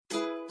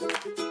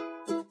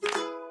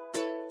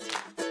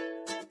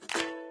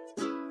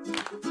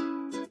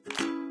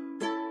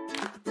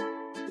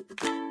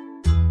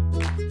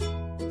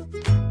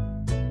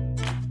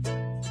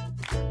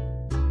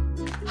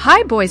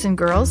Hi, boys and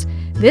girls.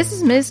 This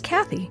is Ms.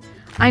 Kathy.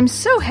 I'm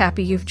so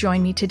happy you've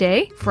joined me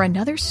today for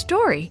another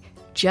story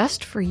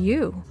just for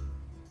you.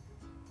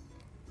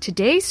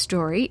 Today's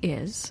story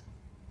is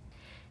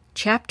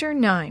Chapter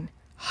 9,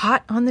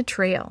 Hot on the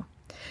Trail.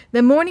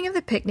 The morning of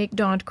the picnic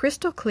dawned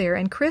crystal clear,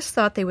 and Chris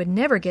thought they would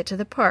never get to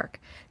the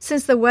park.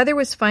 Since the weather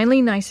was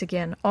finally nice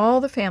again,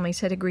 all the families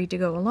had agreed to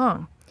go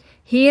along.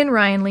 He and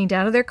Ryan leaned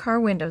out of their car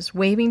windows,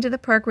 waving to the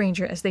park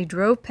ranger as they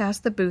drove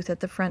past the booth at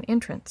the front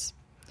entrance.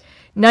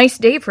 "Nice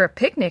day for a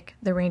picnic,"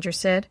 the ranger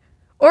said.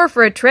 "Or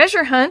for a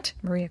treasure hunt,"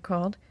 Maria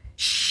called.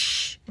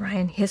 "Shh,"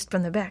 Ryan hissed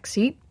from the back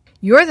seat.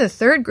 "You're the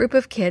third group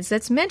of kids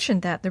that's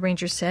mentioned that," the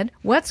ranger said.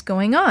 "What's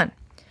going on?"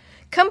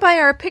 "Come by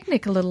our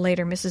picnic a little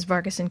later," Mrs.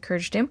 Vargas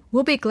encouraged him.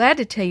 "We'll be glad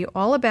to tell you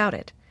all about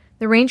it."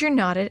 The ranger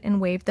nodded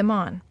and waved them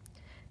on.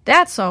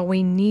 "That's all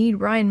we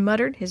need," Ryan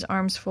muttered, his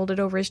arms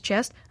folded over his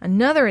chest.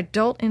 "Another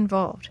adult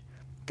involved."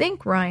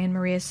 "Think, Ryan,"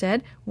 Maria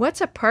said. "What's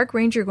a park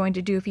ranger going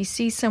to do if he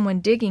sees someone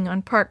digging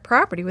on park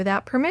property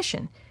without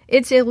permission?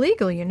 It's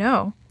illegal, you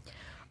know."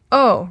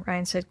 "Oh,"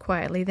 Ryan said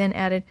quietly, then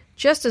added,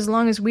 "just as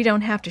long as we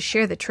don't have to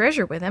share the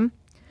treasure with him."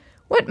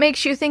 "What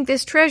makes you think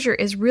this treasure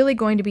is really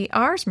going to be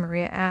ours?"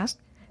 Maria asked.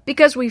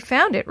 "Because we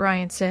found it,"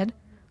 Ryan said.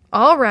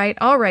 All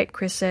right,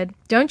 Chris said.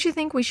 "Don't you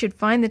think we should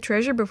find the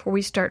treasure before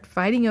we start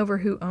fighting over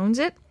who owns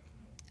it?"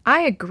 "I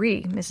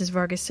agree," Mrs.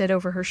 Vargas said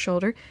over her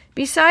shoulder.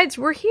 "Besides,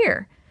 we're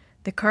here."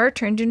 The car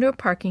turned into a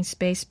parking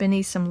space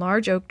beneath some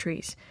large oak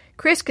trees.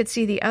 Chris could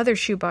see the other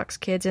shoebox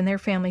kids and their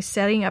families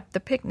setting up the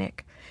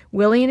picnic.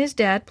 Willie and his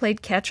dad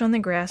played catch on the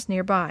grass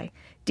nearby.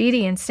 Dee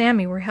Dee and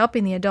Sammy were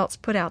helping the adults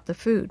put out the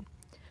food.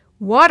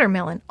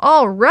 "Watermelon,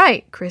 all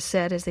right," Chris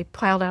said as they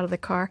piled out of the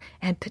car,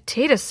 "and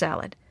potato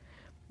salad."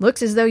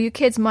 "Looks as though you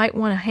kids might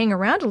want to hang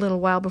around a little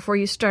while before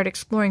you start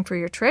exploring for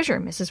your treasure,"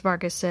 Mrs.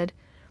 Vargas said.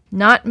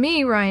 "Not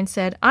me," Ryan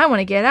said. "I want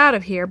to get out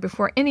of here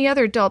before any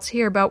other adults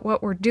hear about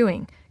what we're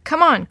doing.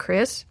 Come on,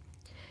 Chris."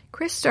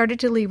 Chris started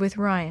to leave with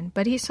Ryan,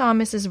 but he saw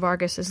Mrs.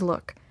 Vargas's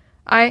look.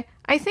 I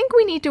think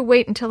we need to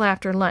wait until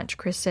after lunch,"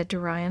 Chris said to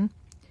Ryan.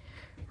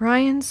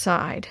 Ryan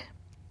sighed.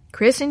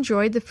 Chris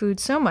enjoyed the food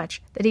so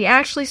much that he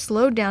actually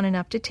slowed down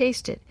enough to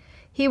taste it.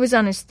 He was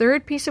on his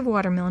third piece of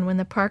watermelon when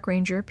the park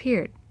ranger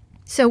appeared.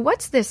 "So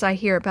what's this I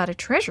hear about a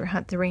treasure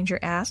hunt?" the ranger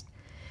asked.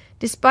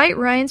 Despite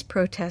Ryan's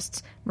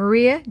protests,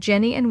 Maria,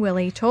 Jenny, and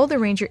Willie told the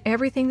ranger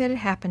everything that had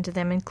happened to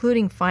them,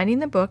 including finding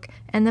the book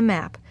and the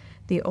map,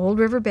 the old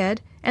riverbed,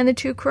 and the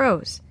 2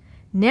 crows.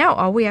 "Now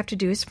all we have to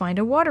do is find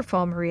a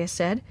waterfall," Maria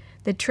said.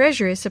 "The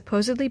treasure is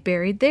supposedly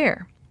buried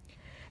there."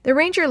 The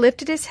ranger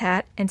lifted his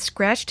hat and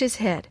scratched his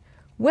head.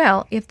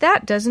 "Well, if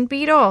that doesn't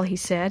beat all," he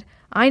said.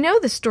 "I know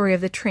the story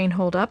of the train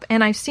holdup,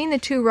 and I've seen the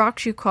 2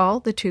 rocks you call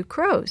the 2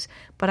 crows.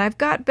 But I've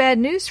got bad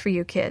news for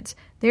you kids.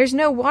 There's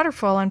no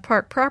waterfall on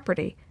park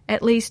property.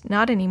 At least,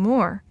 not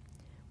anymore."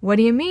 "What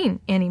do you mean,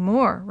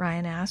 anymore?"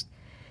 Ryan asked.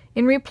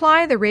 In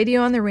reply, the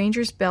radio on the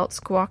ranger's belt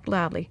squawked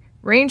loudly.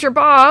 "Ranger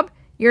Bob,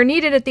 you're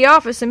needed at the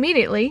office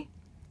immediately."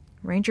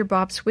 Ranger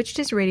Bob switched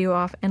his radio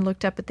off and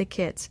looked up at the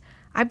kids.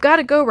 "I've got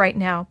to go right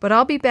now, but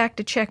I'll be back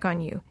to check on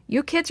you.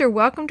 You kids are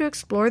welcome to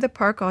explore the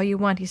park all you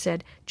want," he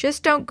said.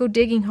 "Just don't go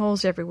digging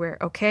holes everywhere,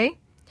 okay?"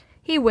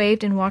 He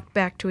waved and walked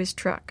back to his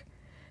truck.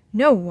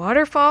 "No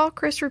waterfall?"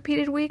 Chris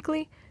repeated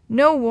weakly.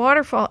 "No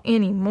waterfall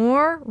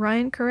anymore,"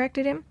 Ryan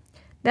corrected him.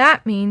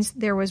 "That means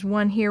there was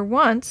one here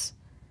once."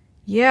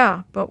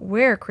 "Yeah, but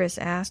where?" Chris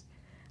asked.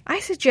 "I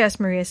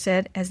suggest," Maria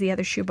said, as the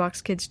other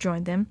shoebox kids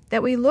joined them,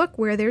 "that we look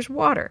where there's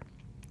water."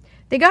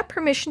 They got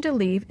permission to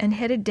leave and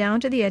headed down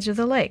to the edge of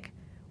the lake.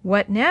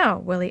 "What now?"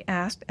 Willie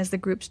asked as the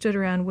group stood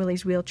around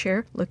Willie's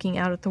wheelchair, looking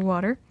out at the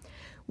water.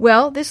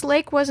 "Well, this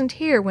lake wasn't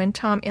here when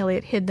Tom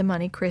Elliott hid the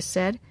money," Chris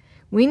said.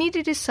 "We need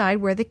to decide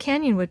where the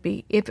canyon would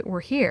be if it were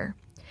here."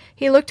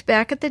 He looked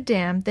back at the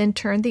dam, then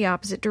turned the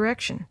opposite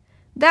direction.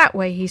 "That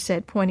way," he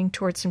said, pointing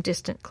toward some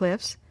distant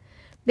cliffs.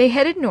 They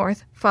headed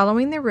north,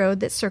 following the road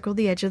that circled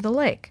the edge of the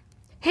lake.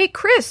 "Hey,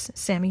 Chris!"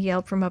 Sammy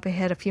yelled from up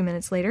ahead a few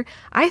minutes later.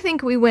 "I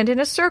think we went in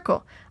a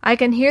circle. I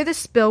can hear the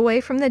spillway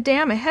from the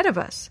dam ahead of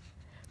us."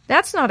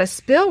 "That's not a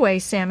spillway,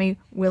 Sammy,"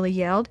 Willie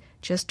yelled,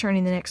 just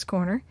turning the next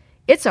corner.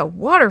 "It's a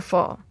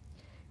waterfall."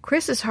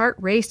 Chris's heart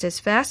raced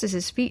as fast as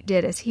his feet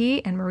did as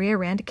he and Maria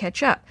ran to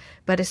catch up,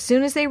 but as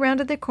soon as they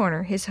rounded the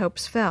corner, his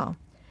hopes fell.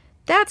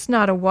 "That's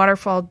not a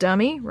waterfall,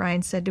 dummy,"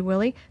 Ryan said to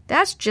Willie.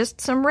 "That's just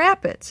some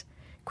rapids."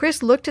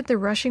 Chris looked at the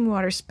rushing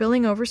water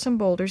spilling over some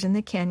boulders in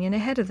the canyon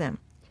ahead of them.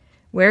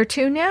 "Where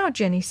to now?"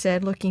 Jenny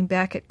said, looking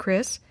back at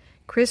Chris.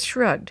 Chris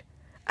shrugged.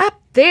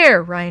 "Up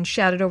there!" Ryan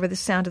shouted over the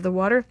sound of the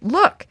water.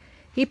 "Look!"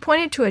 He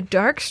pointed to a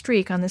dark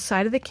streak on the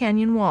side of the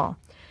canyon wall.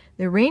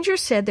 "The ranger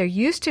said there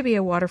used to be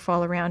a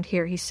waterfall around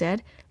here," he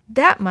said.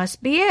 "That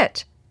must be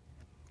it."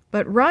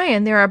 "But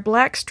Ryan, there are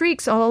black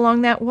streaks all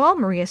along that wall,"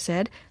 Maria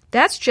said.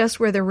 "That's just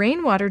where the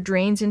rainwater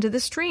drains into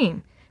the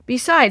stream.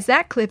 Besides,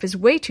 that cliff is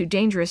way too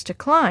dangerous to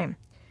climb."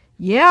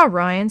 "Yeah,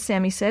 Ryan,"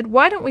 Sammy said.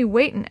 "Why don't we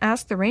wait and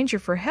ask the ranger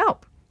for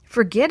help?"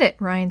 "Forget it,"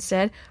 Ryan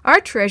said.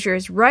 "Our treasure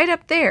is right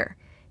up there."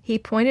 He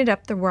pointed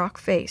up the rock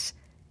face.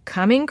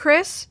 "Coming,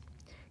 Chris?"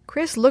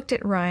 Chris looked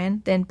at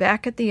Ryan, then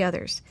back at the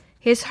others.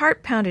 His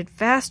heart pounded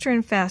faster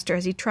and faster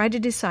as he tried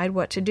to decide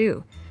what to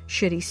do.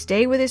 Should he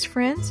stay with his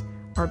friends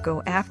or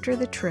go after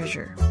the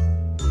treasure?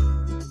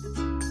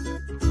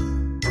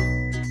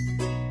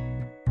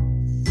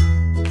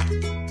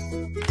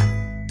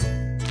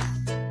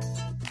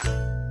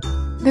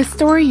 The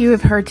story you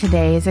have heard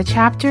today is a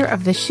chapter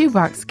of the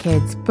Shoebox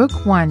Kids,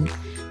 Book 1,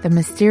 The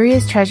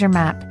Mysterious Treasure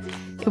Map.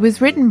 It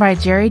was written by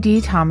Jerry D.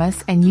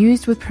 Thomas and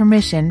used with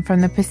permission from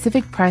the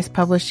Pacific Press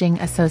Publishing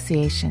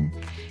Association.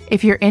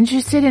 If you're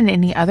interested in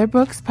any other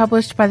books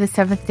published by the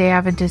Seventh-day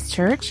Adventist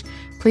Church,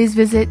 please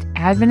visit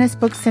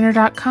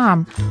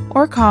AdventistBookCenter.com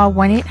or call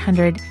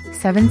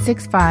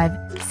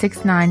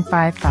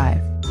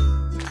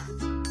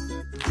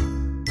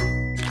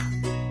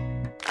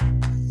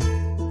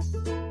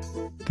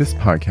 1-800-765-6955. This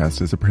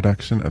podcast is a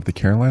production of the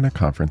Carolina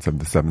Conference of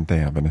the Seventh-day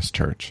Adventist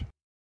Church.